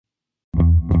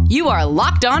You are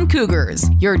Locked On Cougars,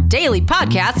 your daily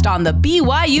podcast on the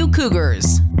BYU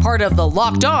Cougars, part of the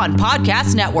Locked On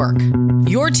Podcast Network.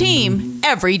 Your team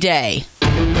every day.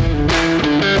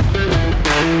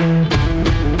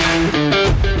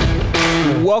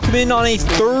 Welcome in on a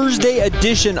Thursday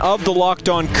edition of the Locked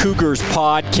On Cougars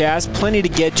podcast. Plenty to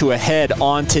get to ahead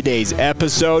on today's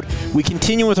episode. We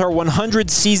continue with our 100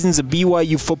 seasons of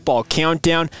BYU football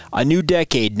countdown. A new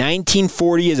decade,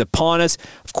 1940, is upon us.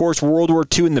 Of course, World War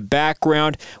II in the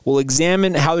background. We'll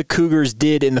examine how the Cougars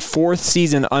did in the fourth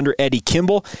season under Eddie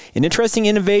Kimball. An interesting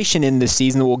innovation in this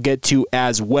season that we'll get to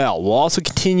as well. We'll also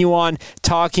continue on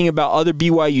talking about other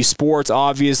BYU sports.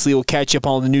 Obviously, we'll catch up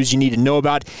on all the news you need to know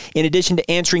about. In addition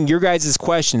to answering your guys'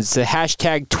 questions, it's a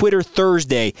hashtag Twitter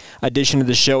Thursday edition of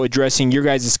the show addressing your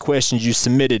guys' questions you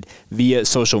submitted via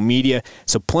social media.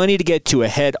 So plenty to get to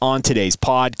ahead on today's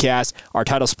podcast. Our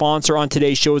title sponsor on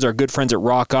today's show is our good friends at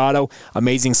Rock Auto.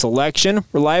 Amazing selection,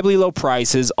 reliably low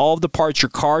prices, all of the parts your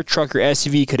car, truck, or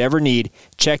SUV could ever need.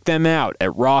 Check them out at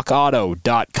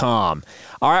rockauto.com.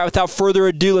 All right, without further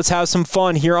ado, let's have some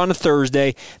fun here on a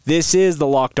Thursday. This is the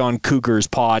Locked On Cougars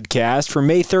podcast for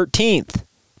May 13th.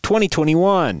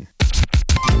 2021.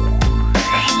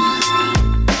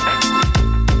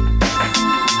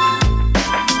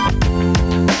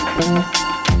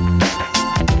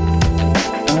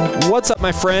 What's up,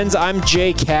 my friends? I'm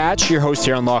Jake Hatch, your host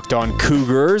here on Locked On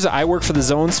Cougars. I work for the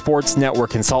Zone Sports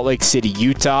Network in Salt Lake City,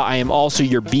 Utah. I am also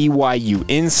your BYU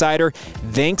insider.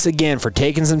 Thanks again for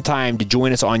taking some time to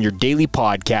join us on your daily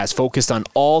podcast focused on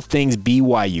all things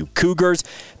BYU Cougars.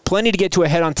 Plenty to get to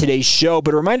ahead on today's show,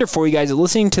 but a reminder for you guys that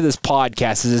listening to this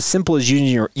podcast is as simple as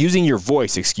using your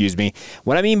voice.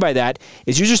 What I mean by that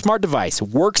is use your smart device.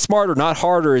 Work smarter, not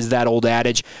harder, is that old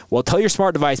adage. Well, tell your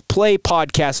smart device, play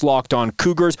podcast Locked On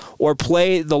Cougars, or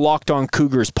play the Locked On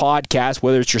Cougars podcast,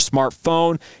 whether it's your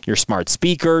smartphone, your smart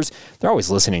speakers. They're always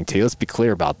listening to you. Let's be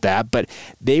clear about that. But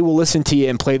they will listen to you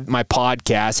and play my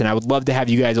podcast, and I would love to have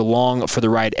you guys along for the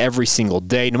ride every single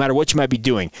day, no matter what you might be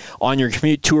doing. On your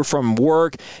commute to or from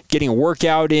work, getting a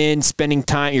workout in, spending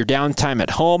time, your downtime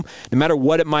at home, no matter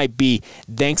what it might be.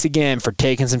 Thanks again for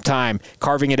taking some time,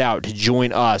 carving it out to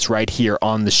join us right here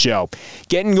on the show.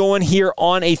 Getting going here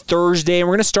on a Thursday, and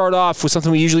we're going to start off with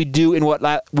something we usually do in what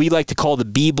we like to call the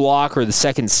B block, or the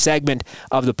second segment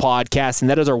of the podcast, and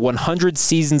that is our 100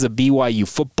 seasons of BYU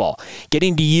football.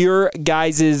 Getting to your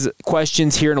guys'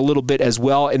 questions here in a little bit as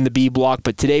well in the B block,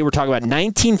 but today we're talking about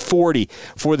 1940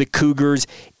 for the Cougars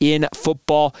in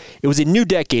football. It was a new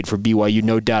decade for BYU,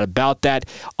 no doubt about that.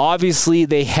 Obviously,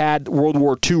 they had World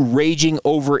War II raging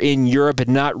over in Europe and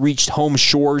not reached home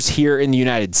shores here in the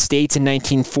United States in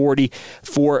 1940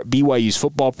 for BYU's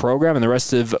football program and the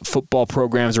rest of football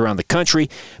programs around the country.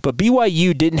 But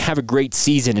BYU didn't have a great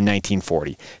season in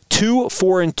 1940.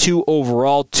 2-4-2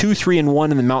 overall,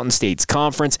 2-3-1 in the Mountain States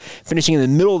Conference, finishing in the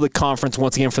middle of the conference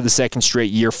once again for the second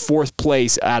straight year, fourth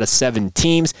place out of 7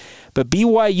 teams. But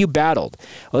BYU battled.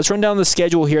 Let's run down the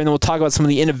schedule here, and then we'll talk about some of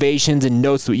the innovations and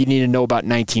notes that you need to know about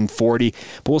 1940.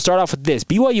 But we'll start off with this.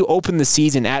 BYU opened the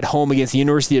season at home against the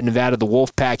University of Nevada, the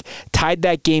Wolfpack, tied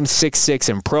that game 6-6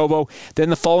 in Provo. Then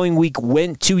the following week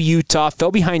went to Utah,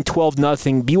 fell behind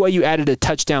 12-0. BYU added a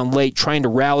touchdown late, trying to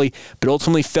rally, but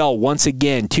ultimately fell once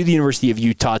again to the University of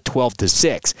Utah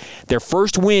 12-6. Their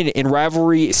first win in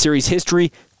rivalry series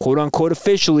history, quote-unquote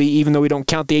officially, even though we don't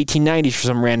count the 1890s for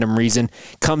some random reason,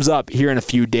 comes up here in a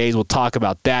few days. We'll talk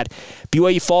about that.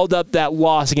 BYU followed up that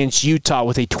loss against Utah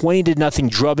with a 20-0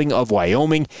 drubbing of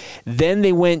Wyoming. Then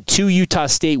they went to Utah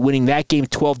State, winning that game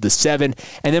 12-7.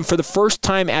 And then for the first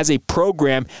time as a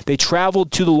program, they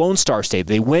traveled to the Lone Star State.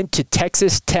 They went to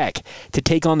Texas Tech to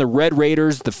take on the Red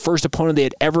Raiders, the first opponent they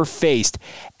had ever faced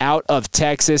out of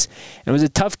Texas. And it was a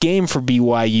tough game for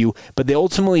BYU, but they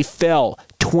ultimately fell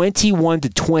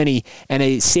 21-20, and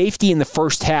a safety in the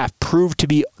first half proved to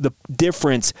be the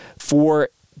difference for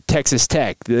Texas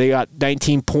Tech. They got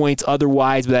 19 points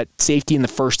otherwise, but that safety in the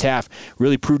first half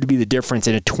really proved to be the difference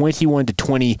in a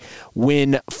 21-20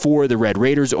 win for the Red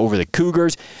Raiders over the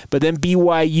Cougars. But then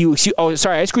BYU,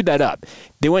 I screwed that up.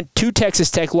 They went to Texas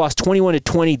Tech, lost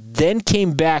 21-20, then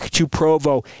came back to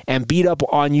Provo and beat up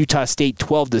on Utah State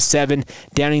 12-7,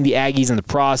 downing the Aggies in the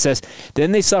process.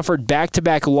 Then they suffered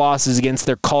back-to-back losses against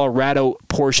their Colorado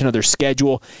portion of their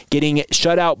schedule, getting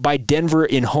shut out by Denver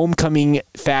in homecoming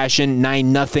fashion,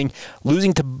 9-0,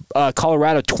 losing to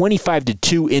Colorado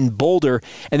 25-2 in Boulder,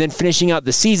 and then finishing out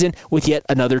the season with yet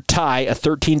another tie, a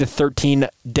 13-13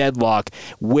 deadlock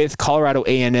with Colorado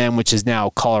A&M, which is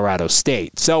now Colorado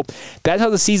State. So that's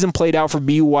how the season played out for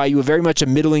BYU, very much a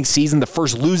middling season, the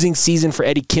first losing season for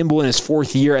Eddie Kimball in his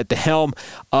fourth year at the helm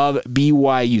of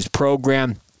BYU's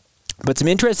program. But some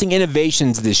interesting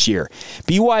innovations this year.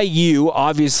 BYU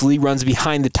obviously runs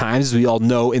behind the times, as we all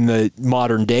know, in the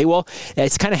modern day. Well,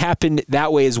 it's kind of happened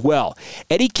that way as well.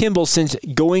 Eddie Kimball, since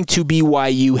going to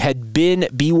BYU, had been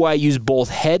BYU's both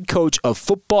head coach of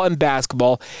football and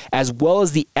basketball, as well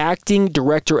as the acting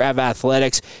director of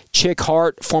athletics. Chick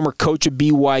Hart, former coach of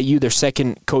BYU, their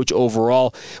second coach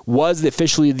overall, was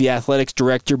officially the athletics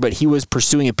director, but he was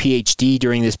pursuing a PhD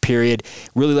during this period.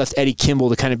 Really left Eddie Kimball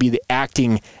to kind of be the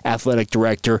acting athletic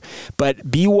director. But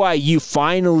BYU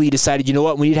finally decided, you know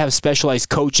what, we need to have specialized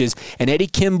coaches. And Eddie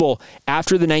Kimball,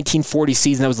 after the 1940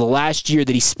 season, that was the last year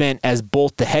that he spent as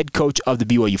both the head coach of the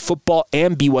BYU football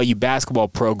and BYU basketball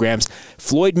programs.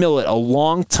 Floyd Millett, a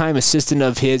longtime assistant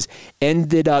of his,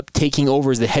 ended up taking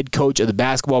over as the head coach of the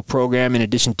basketball program. In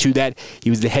addition to that, he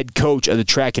was the head coach of the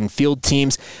track and field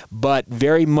teams. But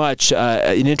very much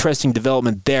an interesting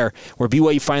development there, where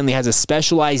BYU finally has a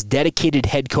specialized, dedicated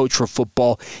head coach for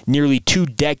football, nearly 2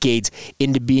 decades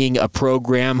into being a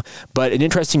program. But an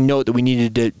interesting note that we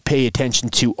needed to pay attention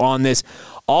to on this.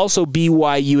 Also,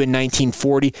 BYU in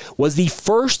 1940 was the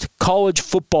first college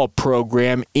football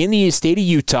program in the state of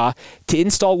Utah to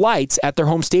install lights at their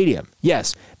home stadium.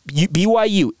 Yes,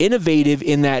 BYU, innovative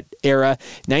in that era.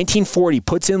 1940,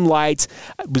 puts in lights,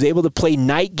 was able to play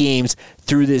night games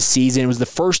through this season. It was the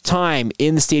first time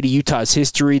in the state of Utah's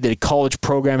history that a college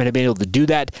program had been able to do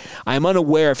that. I'm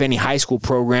unaware if any high school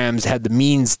programs had the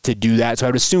means to do that, so I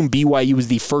would assume BYU was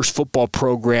the first football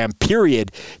program,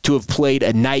 period, to have played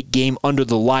a night game under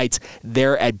the lights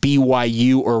there at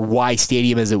BYU, or Y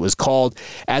Stadium as it was called.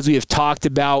 As we have talked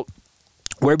about,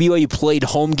 where BYU played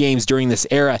home games during this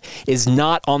era is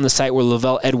not on the site where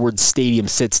Lavelle Edwards Stadium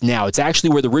sits now. It's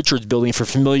actually where the Richards Building, if you're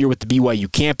familiar with the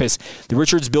BYU campus, the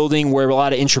Richards Building, where a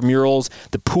lot of intramurals,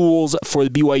 the pools for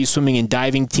the BYU swimming and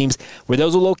diving teams, where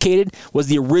those were located, was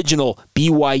the original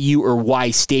BYU or Y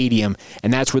Stadium,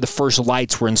 and that's where the first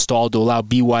lights were installed to allow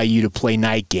BYU to play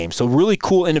night games. So really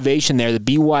cool innovation there. The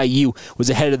BYU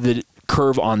was ahead of the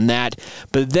curve on that.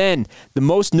 But then the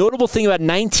most notable thing about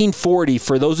 1940,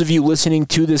 for those of you listening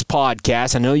to this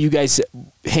podcast, I know you guys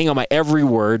hang on my every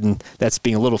word, and that's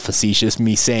being a little facetious,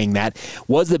 me saying that,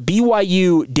 was that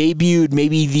BYU debuted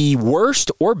maybe the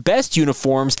worst or best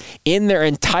uniforms in their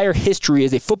entire history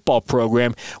as a football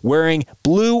program, wearing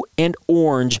blue and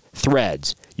orange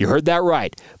threads. You heard that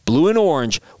right. Blue and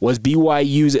orange was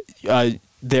BYU's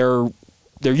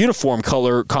their uniform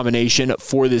color combination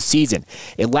for this season.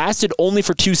 It lasted only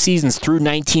for 2 seasons through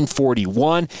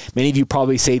 1941. Many of you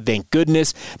probably say, thank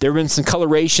goodness. There have been some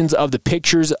colorations of the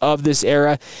pictures of this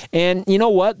era. And you know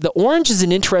what? The orange is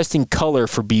an interesting color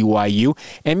for BYU.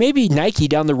 And maybe Nike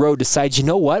down the road decides, you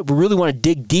know what? We really want to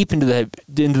dig deep into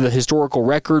the historical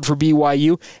record for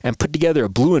BYU and put together a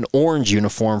blue and orange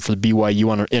uniform for the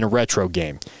BYU in a retro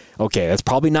game. Okay, that's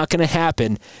probably not going to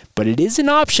happen, but it is an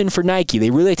option for Nike.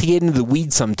 They really like to get into the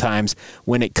weeds sometimes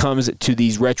when it comes to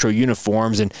these retro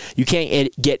uniforms, and you can't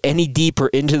get any deeper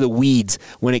into the weeds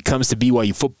when it comes to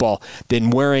BYU football than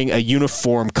wearing a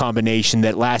uniform combination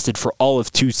that lasted for all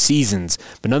of 2 seasons.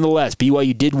 But nonetheless,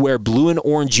 BYU did wear blue and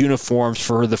orange uniforms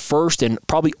for the first and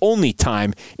probably only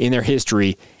time in their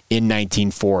history in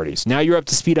 1940s. Now you're up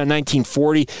to speed on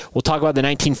 1940. We'll talk about the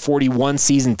 1941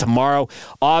 season tomorrow.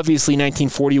 Obviously,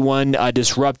 1941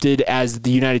 disrupted as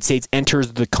the United States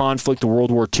enters the conflict, the World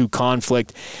War II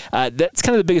conflict. That's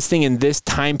kind of the biggest thing in this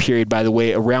time period, by the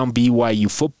way, around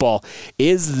BYU football,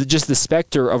 is just the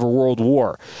specter of a world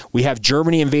war. We have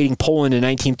Germany invading Poland in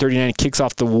 1939. It kicks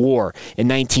off the war. In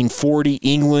 1940,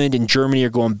 England and Germany are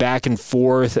going back and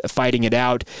forth, fighting it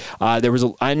out.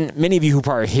 Many of you who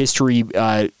are history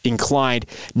inclined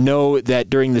know that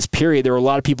during this period there were a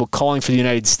lot of people calling for the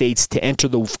United States to enter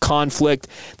the conflict.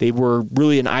 They were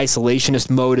really in isolationist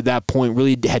mode at that point,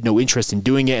 really had no interest in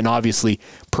doing it, and obviously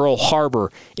Pearl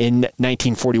Harbor in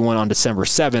 1941 on December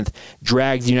 7th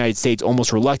dragged the United States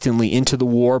almost reluctantly into the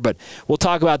war. But we'll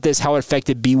talk about this, how it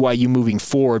affected BYU moving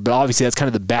forward, but obviously that's kind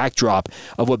of the backdrop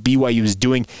of what BYU is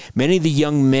doing. Many of the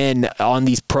young men in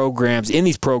these programs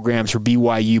for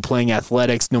BYU playing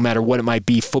athletics, no matter what it might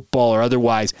be, football or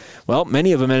otherwise, well,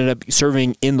 many of them ended up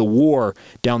serving in the war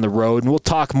down the road, and we'll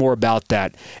talk more about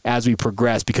that as we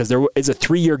progress, because there is a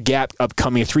 3-year gap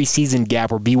upcoming, a 3-season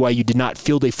gap where BYU did not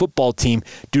field a football team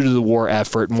due to the war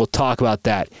effort, and we'll talk about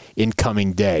that in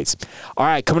coming days. All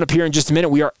right, coming up here in just a minute,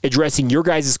 we are addressing your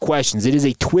guys' questions. It is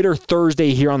a Twitter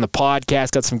Thursday here on the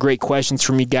podcast. Got some great questions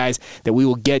from you guys that we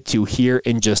will get to here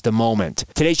in just a moment.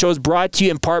 Today's show is brought to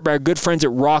you in part by our good friends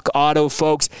at Rock Auto,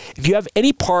 folks. If you have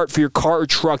any part for your car or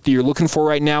truck that you're looking for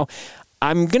right now,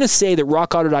 I'm going to say that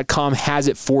rockauto.com has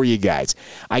it for you guys.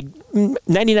 I'm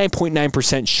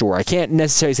 99.9% sure. I can't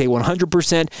necessarily say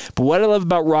 100%, but what I love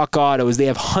about Rock Auto is they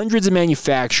have hundreds of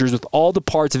manufacturers with all the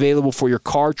parts available for your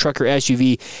car, truck, or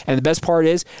SUV, and the best part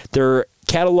is they're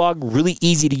catalog really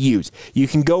easy to use. You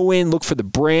can go in, look for the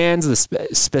brands, the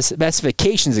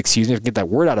specifications, if I can get that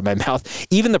word out of my mouth,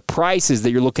 even the prices that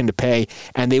you're looking to pay,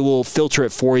 and they will filter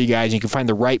it for you guys, and you can find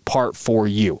the right part for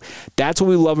you. That's what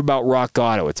we love about Rock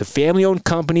Auto. It's a family-owned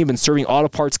company, been serving auto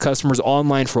parts customers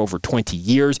online for over 20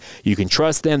 years. You can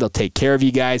trust them. They'll take care of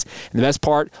you guys. And the best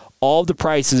part, all of the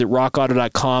prices at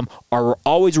rockauto.com are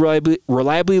always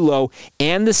reliably low,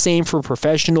 and the same for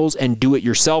professionals and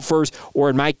do-it-yourselfers,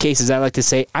 or in my case, as I like to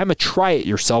say, I'm a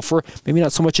try-it-yourselfer. Maybe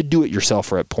not so much a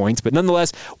do-it-yourselfer at points, but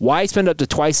nonetheless, why spend up to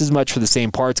twice as much for the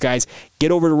same parts, guys?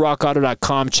 Get over to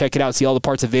rockauto.com, check it out, see all the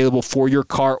parts available for your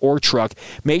car or truck.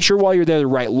 Make sure while you're there to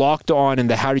write Locked On in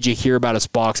the How Did You Hear About Us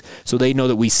box so they know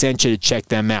that we sent you to check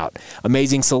them out.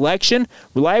 Amazing selection,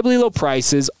 reliably low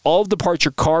prices, all of the parts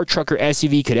your car, truck, or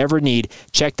SUV could ever need.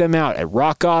 Check them out at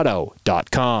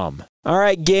rockauto.com. All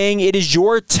right, gang, it is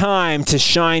your time to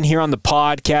shine here on the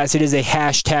podcast. It is a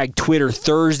hashtag Twitter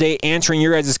Thursday, answering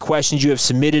your guys' questions you have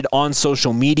submitted on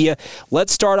social media.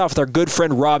 Let's start off with our good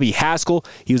friend Robbie Haskell.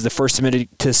 He was the first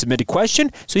to submit a question,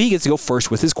 so he gets to go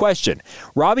first with his question.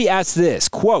 Robbie asks this,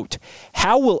 quote,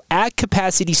 how will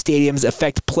at-capacity stadiums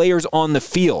affect players on the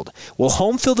field? Will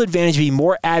home field advantage be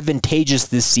more advantageous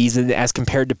this season as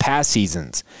compared to past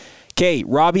seasons? Okay,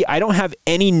 Robbie, I don't have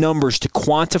any numbers to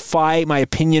quantify my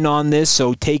opinion on this,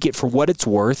 so take it for what it's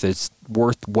worth. It's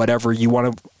worth whatever you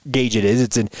want to gauge it is.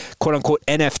 It's an quote-unquote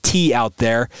NFT out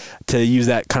there, to use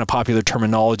that kind of popular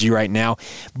terminology right now.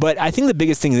 But I think the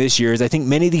biggest thing this year is I think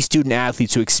many of these student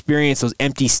athletes who experienced those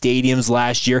empty stadiums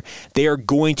last year, they are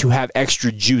going to have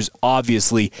extra juice,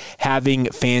 obviously, having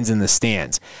fans in the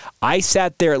stands. I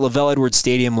sat there at Lavelle Edwards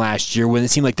Stadium last year when it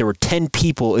seemed like there were 10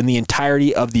 people in the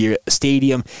entirety of the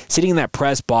stadium sitting in that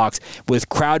press box with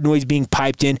crowd noise being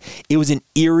piped in. It was an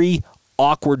eerie,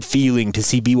 awkward feeling to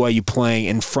see BYU playing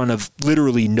in front of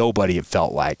literally nobody, it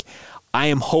felt like. I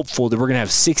am hopeful that we're going to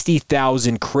have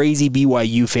 60,000 crazy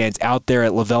BYU fans out there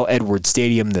at Lavelle Edwards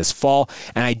Stadium this fall,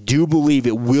 and I do believe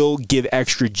it will give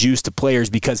extra juice to players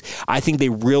because I think they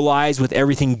realize with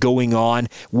everything going on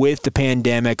with the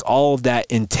pandemic, all of that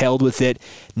entailed with it,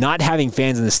 not having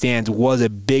fans in the stands was a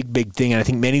big, big thing, and I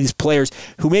think many of these players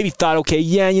who maybe thought, okay,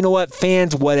 yeah, you know what,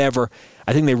 fans, whatever,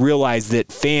 I think they realize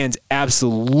that fans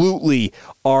absolutely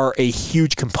are a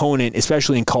huge component,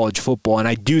 especially in college football, and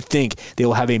I do think they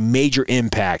will have a major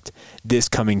impact this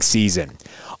coming season.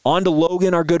 On to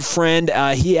Logan, our good friend.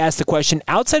 He asked the question,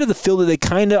 outside of the field that they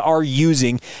kind of are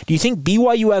using, do you think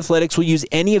BYU Athletics will use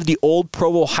any of the old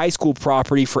Provo High School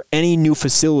property for any new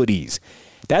facilities?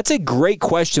 That's a great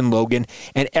question, Logan.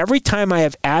 And every time I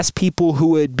have asked people who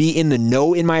would be in the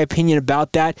know, in my opinion,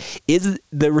 about that, is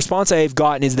the response I have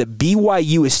gotten is that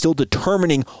BYU is still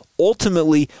determining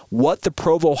ultimately what the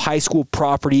Provo High School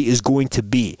property is going to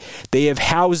be. They have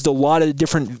housed a lot of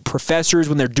different professors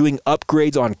when they're doing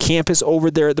upgrades on campus over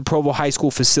there at the Provo High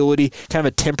School facility, kind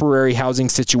of a temporary housing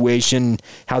situation.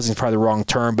 Housing is probably the wrong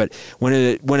term, but when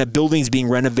a building is being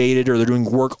renovated or they're doing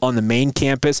work on the main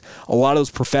campus, a lot of those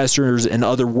professors and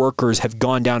other workers have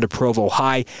gone down to Provo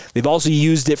High. They've also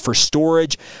used it for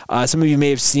storage. Some of you may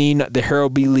have seen the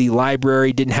Harold B. Lee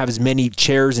Library didn't have as many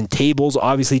chairs and tables,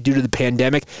 obviously due to the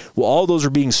pandemic. Well, all those are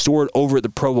being stored over at the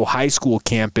Provo High School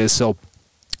campus, so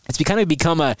it's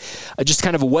become a just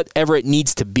kind of a whatever it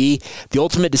needs to be. The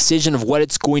ultimate decision of what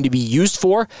it's going to be used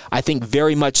for, I think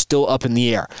very much still up in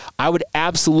the air. I would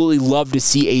absolutely love to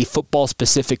see a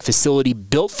football-specific facility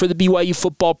built for the BYU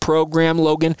football program,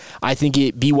 Logan. I think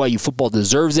BYU football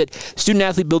deserves it.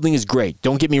 Student-athlete building is great.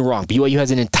 Don't get me wrong. BYU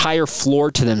has an entire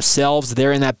floor to themselves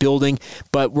there in that building,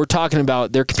 but we're talking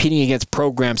about they're competing against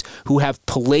programs who have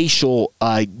palatial,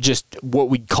 just what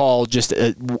we'd call just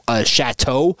a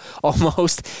chateau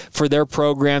almost, for their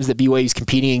programs that BYU is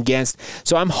competing against.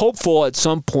 So I'm hopeful at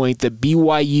some point that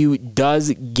BYU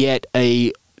does get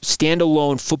a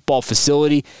standalone football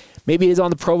facility. Maybe it is on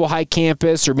the Provo High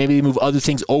campus, or maybe they move other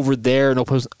things over there and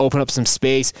open up some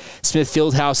space. Smith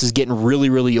Fieldhouse is getting really,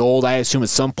 really old. I assume at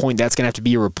some point that's going to have to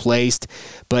be replaced.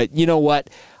 But you know what?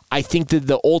 I think that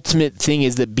the ultimate thing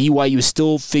is that BYU is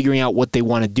still figuring out what they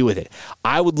want to do with it.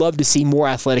 I would love to see more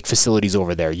athletic facilities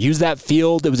over there. Use that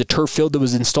field. It was a turf field that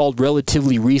was installed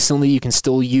relatively recently. You can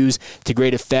still use to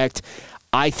great effect.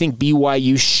 I think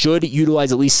BYU should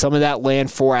utilize at least some of that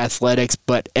land for athletics,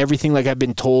 but everything like I've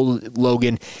been told,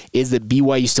 Logan, is that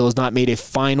BYU still has not made a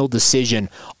final decision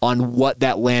on what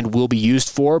that land will be used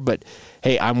for, but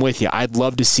hey, I'm with you. I'd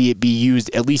love to see it be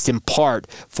used, at least in part,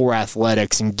 for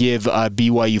athletics and give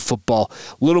BYU football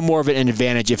a little more of an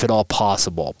advantage, if at all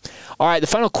possible. All right, the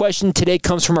final question today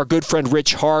comes from our good friend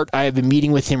Rich Hart. I have been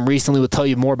meeting with him recently. We'll tell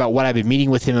you more about what I've been meeting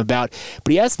with him about.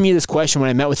 But he asked me this question when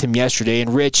I met with him yesterday,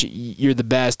 and Rich, you're the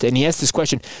best. And he asked this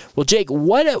question, well, Jake,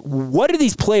 what are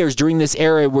these players during this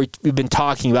era we've been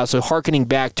talking about? So hearkening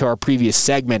back to our previous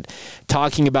segment,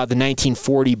 talking about the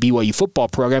 1940 BYU football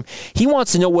program, he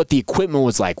wants to know what the equipment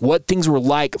was like, what things were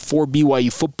like for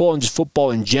BYU football and just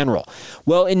football in general.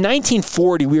 Well, in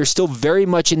 1940, we were still very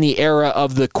much in the era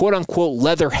of the quote-unquote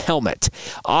leather helmet.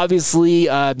 Obviously,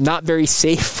 not very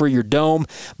safe for your dome,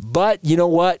 but you know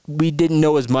what? We didn't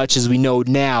know as much as we know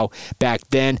now back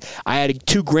then. I had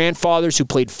two grandfathers who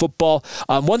played football.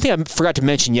 One thing I forgot to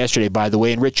mention yesterday, by the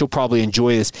way, and Rich, you'll probably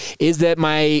enjoy this, is that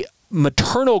my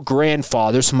maternal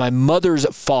grandfather, so my mother's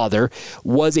father,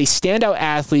 was a standout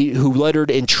athlete who lettered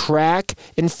in track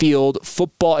and field,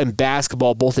 football, and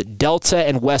basketball, both at Delta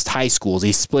and West High Schools.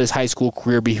 He split his high school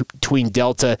career between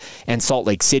Delta and Salt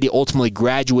Lake City, ultimately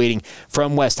graduating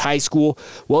from West High School.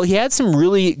 Well, he had some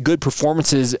really good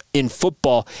performances in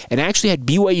football and actually had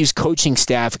BYU's coaching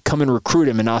staff come and recruit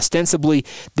him. And ostensibly,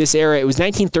 this era, it was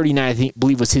 1939, I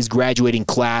believe, was his graduating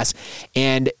class.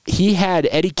 And he had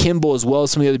Eddie Kimball, as well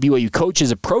as some of the other BYU coaches,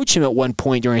 approach him at one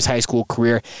point during his high school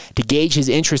career to gauge his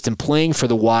interest in playing for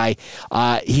the Y.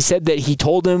 He said that he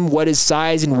told him what his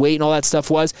size and weight and all that stuff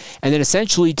was, and then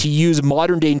essentially, to use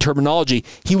modern-day terminology,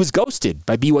 he was ghosted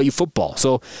by BYU football.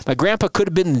 So my grandpa could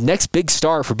have been the next big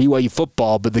star for BYU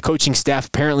football, but the coaching staff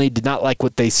apparently did not like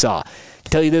what they saw. I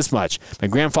can tell you this much. My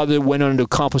grandfather went on to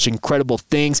accomplish incredible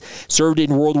things, served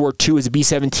in World War II as a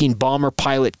B-17 bomber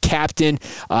pilot captain,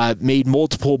 made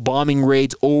multiple bombing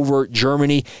raids over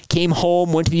Germany, came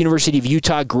home, went to the University of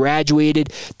Utah,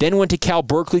 graduated, then went to Cal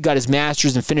Berkeley, got his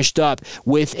master's, and finished up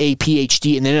with a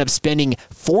PhD, and then ended up spending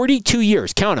 42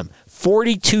 years, count them,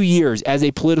 42 years as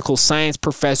a political science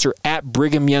professor at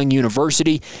Brigham Young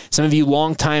University. Some of you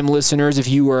longtime listeners, if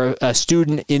you were a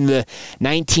student in the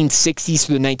 1960s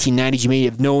through the 1990s, you may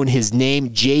have known his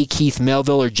name, J. Keith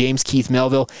Melville or James Keith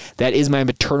Melville. That is my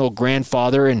maternal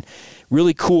grandfather, and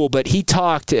really cool, but he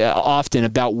talked often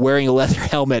about wearing a leather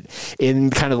helmet in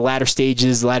kind of the latter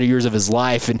stages, latter years of his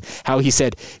life, and how he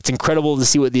said it's incredible to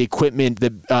see what the equipment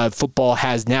that football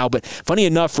has now. But funny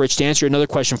enough, Rich, to answer another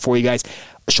question for you guys,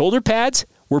 shoulder pads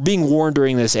were being worn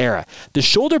during this era. The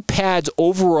shoulder pads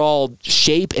overall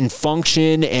shape and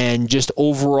function and just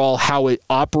overall how it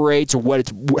operates or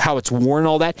how it's worn and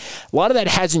all that, a lot of that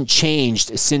hasn't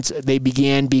changed since they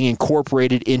began being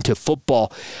incorporated into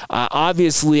football.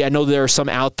 Obviously, I know there are some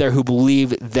out there who believe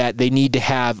that they need to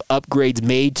have upgrades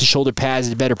made to shoulder pads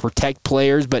to better protect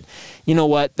players, but you know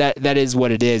what? That is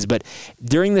what it is. But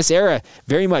during this era,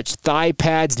 very much thigh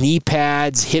pads, knee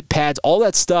pads, hip pads, all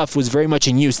that stuff was very much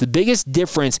in use. The biggest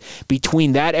difference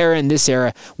between that era and this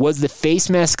era was the face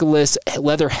maskless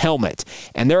leather helmet.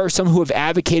 And there are some who have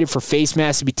advocated for face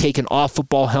masks to be taken off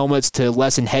football helmets to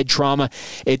lessen head trauma.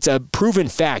 It's a proven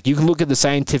fact. You can look at the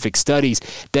scientific studies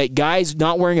that guys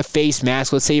not wearing a face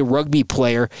mask, let's say a rugby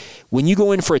player, when you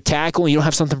go in for a tackle and you don't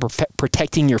have something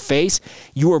protecting your face,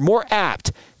 you are more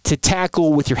apt to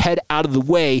tackle with your head out of the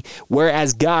way,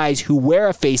 whereas guys who wear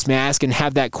a face mask and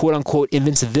have that quote-unquote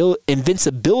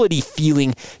invincibility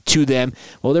feeling to them,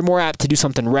 well, they're more apt to do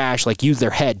something rash, like use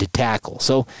their head to tackle.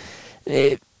 So,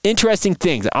 interesting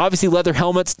things. Obviously, leather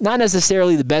helmets, not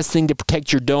necessarily the best thing to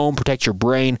protect your dome, protect your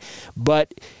brain,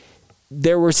 but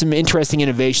there were some interesting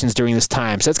innovations during this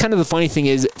time. So that's kind of the funny thing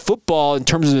is football, in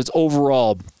terms of its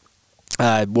overall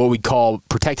what we call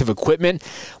protective equipment,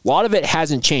 a lot of it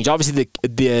hasn't changed. Obviously,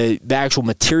 the actual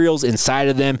materials inside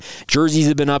of them, jerseys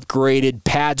have been upgraded,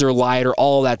 pads are lighter,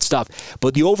 all that stuff.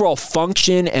 But the overall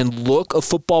function and look of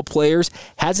football players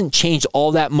hasn't changed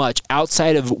all that much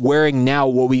outside of wearing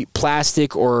now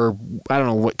plastic or, I don't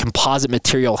know, what composite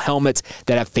material helmets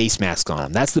that have face masks on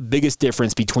them. That's the biggest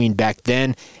difference between back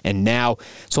then and now.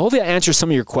 So hopefully that answers some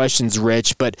of your questions,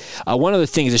 Rich. But one other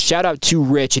thing is a shout out to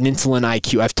Rich and Insulin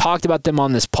IQ. I've talked about them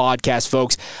on this podcast,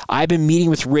 folks. I've been meeting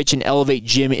with Rich in Elevate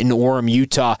Gym in Orem,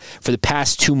 Utah for the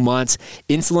past 2 months.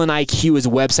 Insulin IQ is a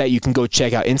website you can go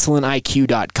check out,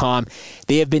 insuliniq.com.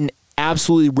 They have been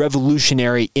absolutely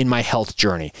revolutionary in my health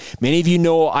journey. Many of you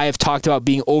know I have talked about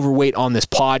being overweight on this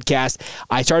podcast.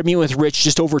 I started meeting with Rich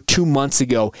just over 2 months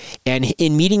ago, and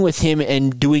in meeting with him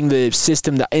and doing the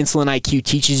system that Insulin IQ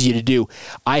teaches you to do,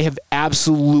 I have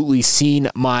absolutely seen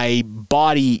my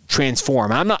body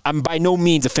transform. I'm by no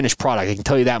means a finished product, I can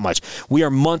tell you that much. We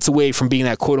are months away from being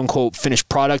that quote-unquote finished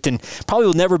product, and probably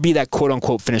will never be that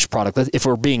quote-unquote finished product, if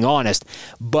we're being honest.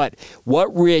 But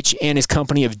what Rich and his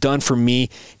company have done for me,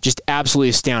 just absolutely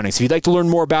astounding. So if you'd like to learn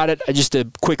more about it, just a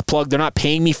quick plug, they're not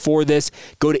paying me for this.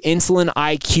 Go to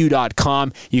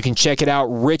insuliniq.com. You can check it out.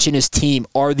 Rich and his team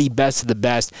are the best of the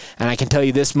best, and I can tell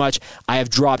you this much, I have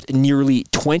dropped nearly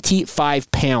 25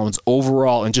 pounds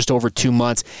overall in just over 2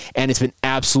 months, and it's been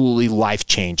absolutely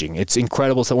life-changing. It's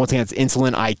incredible. So once again, it's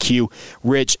Insulin IQ.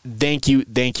 Rich, thank you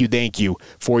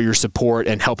for your support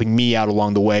and helping me out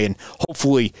along the way, and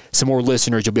hopefully some more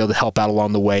listeners you'll be able to help out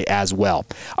along the way as well.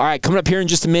 All right, coming up here in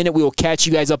just a minute, we will catch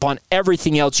you guys up on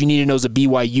everything else you need to know as a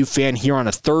BYU fan here on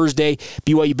a Thursday.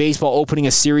 BYU baseball opening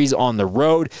a series on the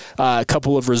road. A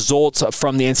couple of results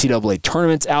from the NCAA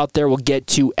tournaments out there we'll get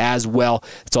to as well.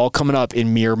 It's all coming up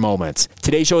in mere moments.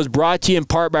 Today's show is brought to you in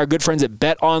part by our good friends at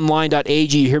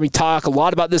betonline.ag. You hear me talk a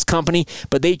lot about this company,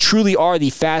 but they truly are the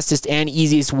fastest and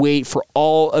easiest way for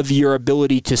all of your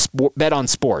ability to bet on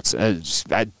sports.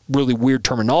 Really weird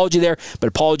terminology there, but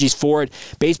apologies for it.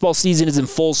 Baseball season is in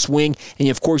full swing, and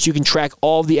of course you can track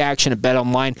all of the action at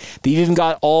BetOnline. They've even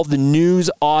got all of the news,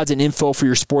 odds, and info for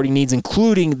your sporting needs,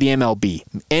 including the MLB,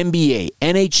 NBA,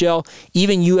 NHL,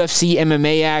 even UFC,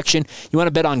 MMA action. You want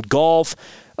to bet on golf,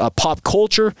 pop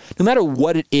culture, no matter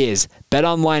what it is,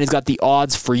 BetOnline has got the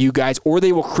odds for you guys, or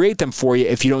they will create them for you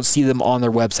if you don't see them on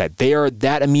their website. They are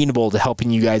that amenable to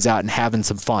helping you guys out and having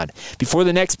some fun. Before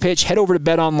the next pitch, head over to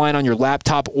BetOnline on your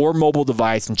laptop or mobile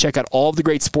device and check out all of the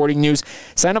great sporting news.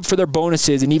 Sign up for their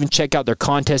bonuses and even check out their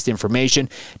contest information.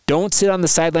 Don't sit on the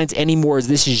sidelines anymore, as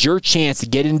this is your chance to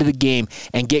get into the game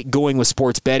and get going with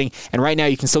sports betting. And right now,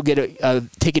 you can still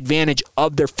take advantage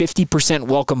of their 50%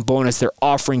 welcome bonus they're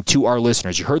offering to our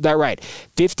listeners. You heard that right.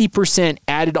 50%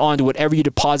 added on to whatever you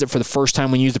deposit for the first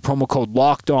time when you use the promo code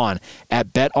LOCKEDON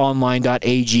at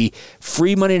betonline.ag.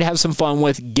 Free money to have some fun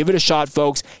with. Give it a shot,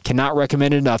 folks. Cannot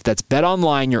recommend it enough. That's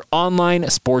BetOnline, your online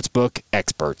sportsbook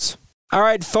experts. All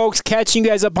right, folks, catching you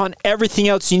guys up on everything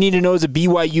else you need to know as a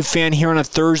BYU fan here on a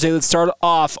Thursday. Let's start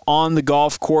off on the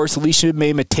golf course. Alicia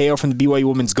May Mateo from the BYU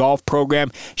women's golf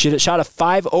program. She shot a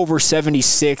 5 over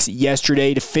 76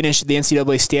 yesterday to finish the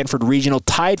NCAA Stanford Regional,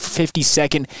 tied for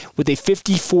 52nd with a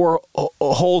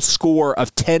 54-hole score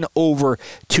of 10 over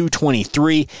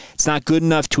 223. It's not good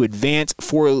enough to advance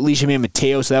for Alicia May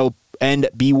Mateo, so that will end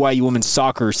BYU women's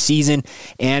soccer season.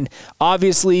 And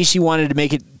obviously, she wanted to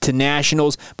make it to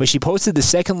nationals, but she posted the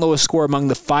second lowest score among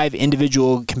the 5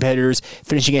 individual competitors,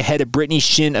 finishing ahead of Brittany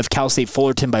Shin of Cal State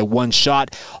Fullerton by 1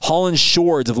 shot, Holland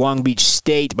Shords of Long Beach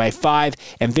State by 5,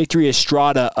 and Victory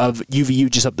Estrada of UVU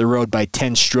just up the road by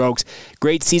 10 strokes.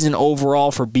 Great season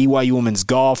overall for BYU women's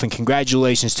golf, and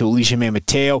congratulations to Alicia May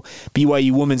Mateo.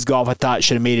 BYU women's golf, I thought,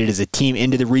 should have made it as a team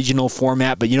into the regional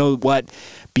format, but you know what?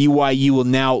 BYU will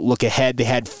now look ahead. They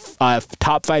had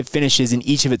top 5 finishes in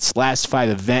each of its last 5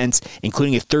 events,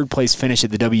 including a third-place finish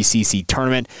at the WCC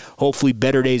tournament. Hopefully,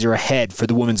 better days are ahead for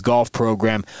the women's golf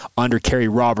program under Carrie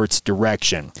Roberts'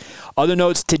 direction. Other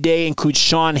notes today include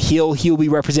Sean Hill. He will be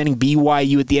representing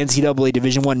BYU at the NCAA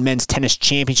Division I Men's Tennis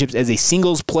Championships as a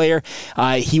singles player.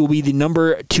 He will be the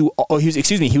number 2.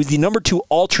 He was the number 2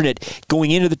 alternate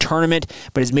going into the tournament,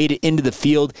 but has made it into the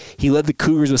field. He led the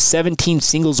Cougars with 17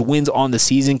 singles wins on the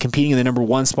season, competing in the number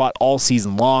 1 spot all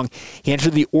season long. He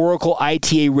entered the Oracle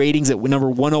ITA ratings at number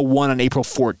 101 on April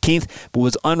 14th, but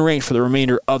was unranked for the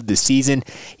remainder of the season.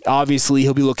 Obviously,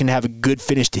 he'll be looking to have a good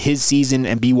finish to his season,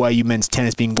 and BYU men's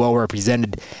tennis being well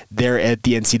represented there at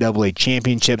the NCAA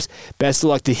Championships. Best of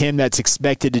luck to him. That's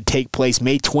expected to take place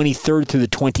May 23rd through the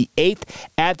 28th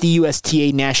at the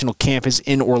USTA National Campus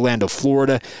in Orlando,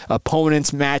 Florida.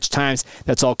 Opponents, match times,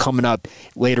 that's all coming up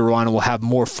later on, and we'll have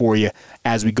more for you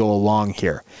as we go along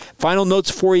here. Final notes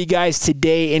for you guys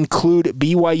today include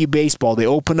BYU baseball. They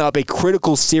open up a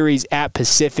critical series at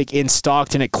Pacific in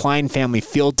Stockton at Klein Family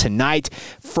Field tonight.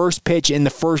 First pitch in the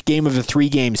first game of the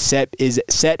 3-game set is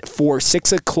set for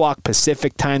 6 o'clock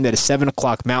Pacific time. That is 7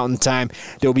 o'clock Mountain time.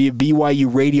 There will be a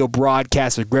BYU radio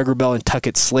broadcast with Gregor Bell and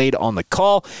Tuckett Slade on the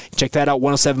call. Check that out,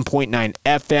 107.9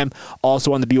 FM.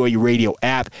 Also on the BYU radio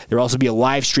app. There will also be a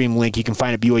live stream link you can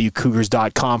find at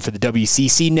BYUCougars.com for the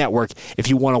WCC network if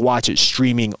you want to watch it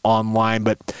streaming online.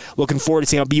 But looking forward to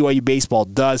seeing how BYU baseball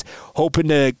does. Hoping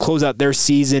to close out their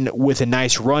season with a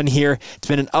nice run here. It's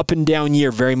been an up and down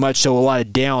year, very much so. A lot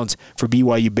of downs for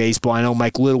BYU baseball. I know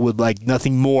Mike Little would like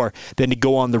nothing more than to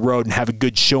go on the road and have a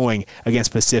good showing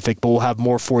against Pacific, but we'll have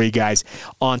more for you guys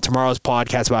on tomorrow's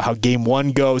podcast about how Game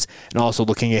 1 goes and also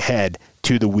looking ahead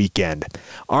to the weekend.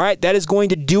 All right, that is going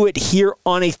to do it here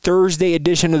on a Thursday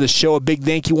edition of the show. A big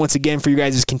thank you once again for you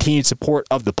guys' continued support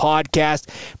of the podcast.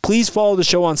 Please follow the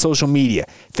show on social media,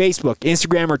 Facebook,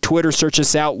 Instagram, or Twitter. Search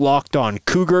us out, Locked On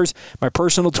Cougars. My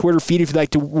personal Twitter feed, if you'd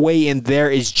like to weigh in there,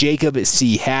 is Jacob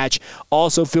C. Hatch.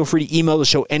 Also, feel free to email the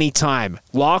show anytime.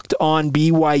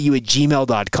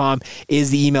 LockedOnBYU@gmail.com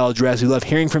is the email address. We love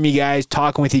hearing from you guys,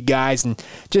 talking with you guys, and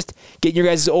just getting your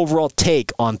guys' overall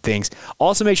take on things.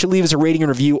 Also, make sure to leave us a rating and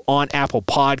review on Apple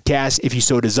Podcasts if you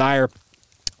so desire.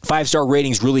 5-star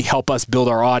ratings really help us build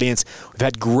our audience. We've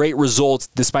had great results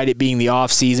despite it being the off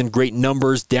season, great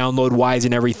numbers download-wise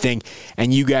and everything,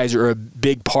 and you guys are a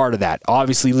big part of that.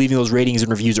 Obviously, leaving those ratings and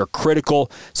reviews are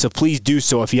critical, so please do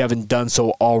so if you haven't done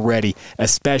so already,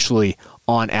 especially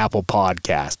on Apple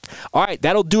Podcast. All right,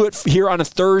 that'll do it here on a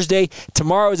Thursday.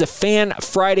 Tomorrow is a Fan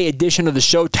Friday edition of the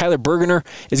show. Tyler Bergener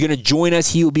is going to join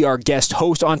us. He will be our guest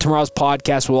host on tomorrow's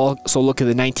podcast. We'll also look at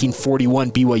the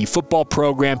 1941 BYU football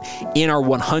program in our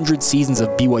 100 seasons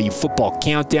of BYU football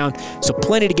countdown. So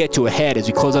plenty to get to ahead as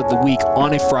we close out the week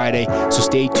on a Friday. So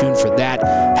stay tuned for that.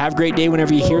 Have a great day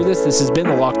whenever you hear this. This has been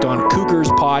the Locked On Cougars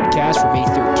podcast for May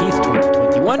 13th,